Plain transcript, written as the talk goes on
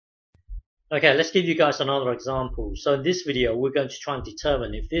Okay, let's give you guys another example. So in this video, we're going to try and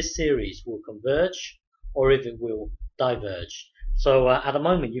determine if this series will converge or if it will diverge. So at the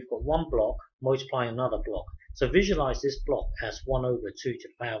moment, you've got one block multiplying another block. So visualize this block as 1 over 2 to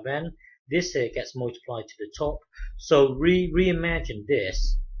the power of n. This here gets multiplied to the top. So reimagine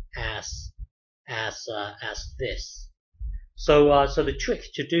this as this. So so the trick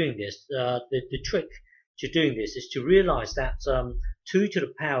to doing this, is to realize that 2 to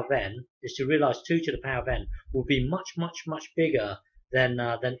the power of n will be much bigger than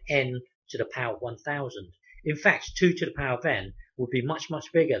n to the power of 1000. In fact, 2 to the power of n will be much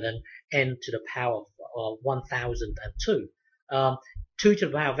bigger than n to the power of 1002. 2 to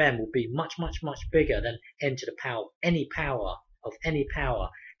the power of n will be much bigger than n to the power of any power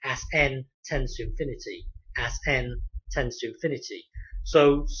as n tends to infinity.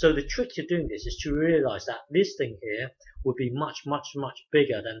 So the trick to doing this is to realize that this thing here will be much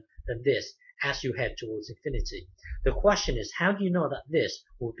bigger than this as you head towards infinity. The question is, how do you know that this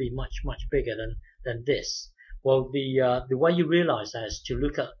will be much bigger than this? Well, the way you realize that is to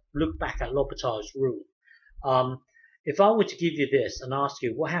look back at L'Hopital's rule. If I were to give you this and ask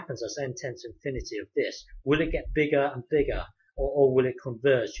you what happens as n tends to infinity of this, will it get bigger and bigger, or will it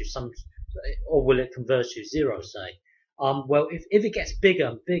converge to 0, say? Well, if it gets bigger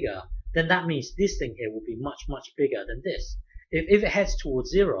and bigger, then that means this thing here will be much bigger than this. If it heads towards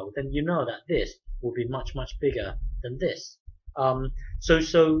 0, then you know that this will be much bigger than this.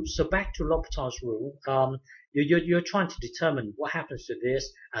 So back to L'Hopital's rule. You're trying to determine what happens to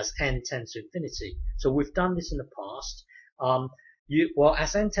this as n tends to infinity. So we've done this in the past. Well,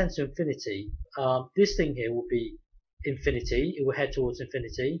 as n tends to infinity, this thing here will be infinity. It will head towards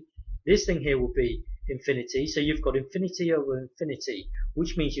infinity. This thing here will be infinity. So you've got infinity over infinity,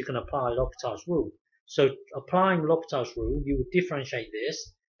 which means you can apply L'Hopital's rule. So applying L'Hopital's rule, you would differentiate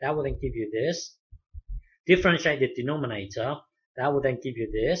this. That will then give you this. Differentiate the denominator. That will then give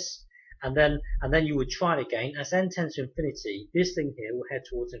you this. And then you would try it again. As n tends to infinity, this thing here will head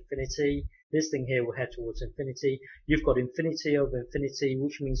towards infinity. This thing here will head towards infinity. You've got infinity over infinity,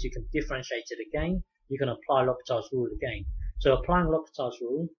 which means you can differentiate it again. You can apply L'Hopital's rule again. So applying L'Hopital's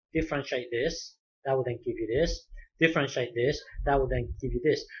rule, differentiate this. That will then give you this. Differentiate this. That will then give you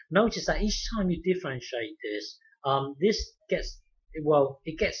this. Notice that each time you differentiate this,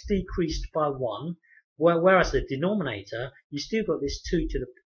 it gets decreased by 1. Whereas the denominator, you still got this 2 to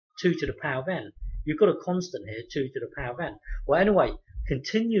the power of n. You've got a constant here, 2 to the power of n. Well, anyway,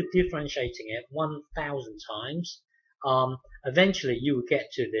 continue differentiating it 1000 times. Eventually you will get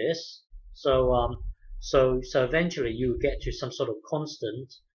to this. So eventually you will get to some sort of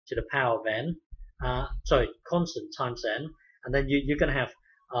constant to the power of n. Constant times n, and then you're going to have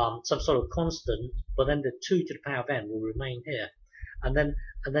some sort of constant, but then the 2 to the power of n will remain here. And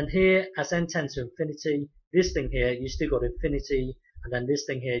then here, as n tends to infinity, this thing here, you still got infinity, and then this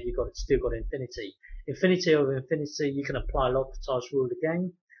thing here, still got infinity. Infinity over infinity, you can apply L'Hopital's rule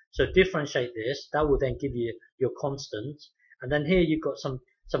again. So differentiate this, that will then give you your constant. And then here you've got some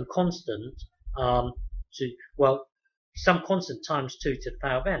constant, some constant times 2 to the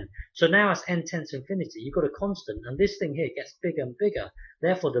power of n. So now as n tends to infinity, you've got a constant, and this thing here gets bigger and bigger.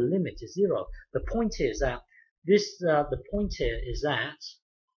 Therefore, the limit is 0. The point here is that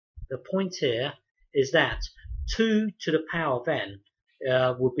the point here is that 2 to the power of n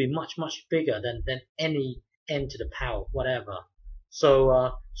will be much bigger than any n to the power of whatever.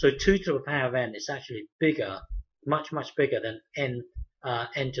 So 2 to the power of n is actually bigger, much bigger than n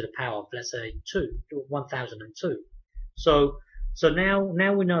to the power of, let's say, 1002. So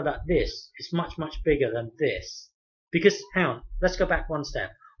now we know that this is much bigger than this, because hang on, let's go back one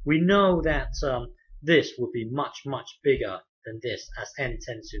step. We know that this will be much bigger than this as n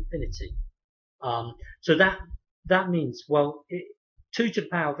tends to infinity. So that means, well, 2 to the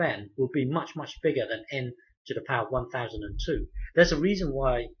power of n will be much bigger than n to the power of 1002. There's a reason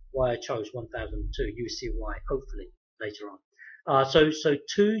why I chose 1002. You see why, hopefully, later on. So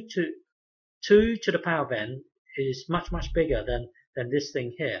 2 to the power of n is much bigger than this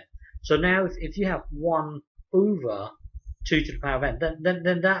thing here. So now if you have 1 over 2 to the power of n,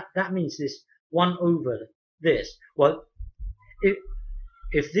 then that means this 1 over this. Well,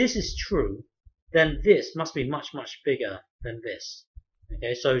 if this is true, then this must be much bigger than this.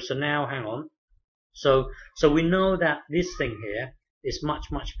 Okay, so now hang on. So we know that this thing here is much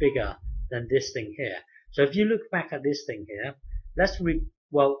bigger than this thing here. So if you look back at this thing here,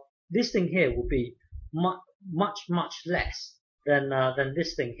 this thing here will be much less than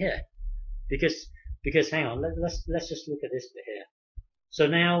this thing here, because hang on, let's just look at this bit here. So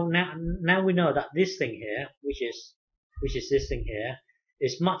now we know that this thing here, which is this thing here,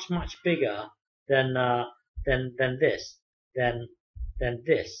 is much bigger than this, than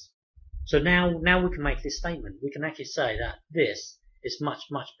this. So now we can make this statement. We can actually say that this is much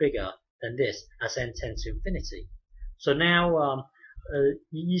bigger than this as n tends to infinity. So now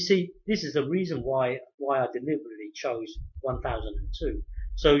you see, this is the reason why I deliberately chose 1002.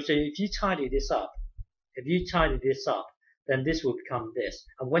 So if you tidy this up, then this will become this.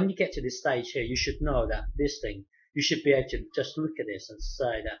 And when you get to this stage here, you should know that this thing, you should be able to just look at this and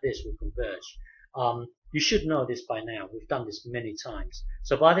say that this will converge. You should know this by now. We've done this many times.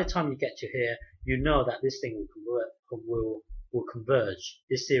 So by the time you get to here, you know that this thing will converge.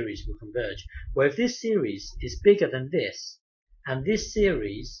 This series will converge. Well, if this series is bigger than this, and this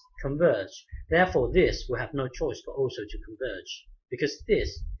series converge, therefore this will have no choice but also to converge, because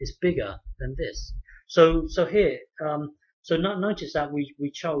this is bigger than this. So here, so notice that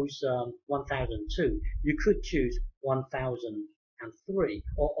we chose 1002. You could choose 1003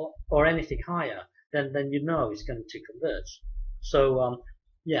 or anything higher. Then you know it's going to converge. So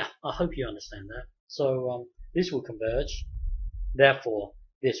yeah, I hope you understand that. So this will converge, therefore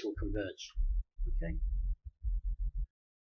this will converge. Okay.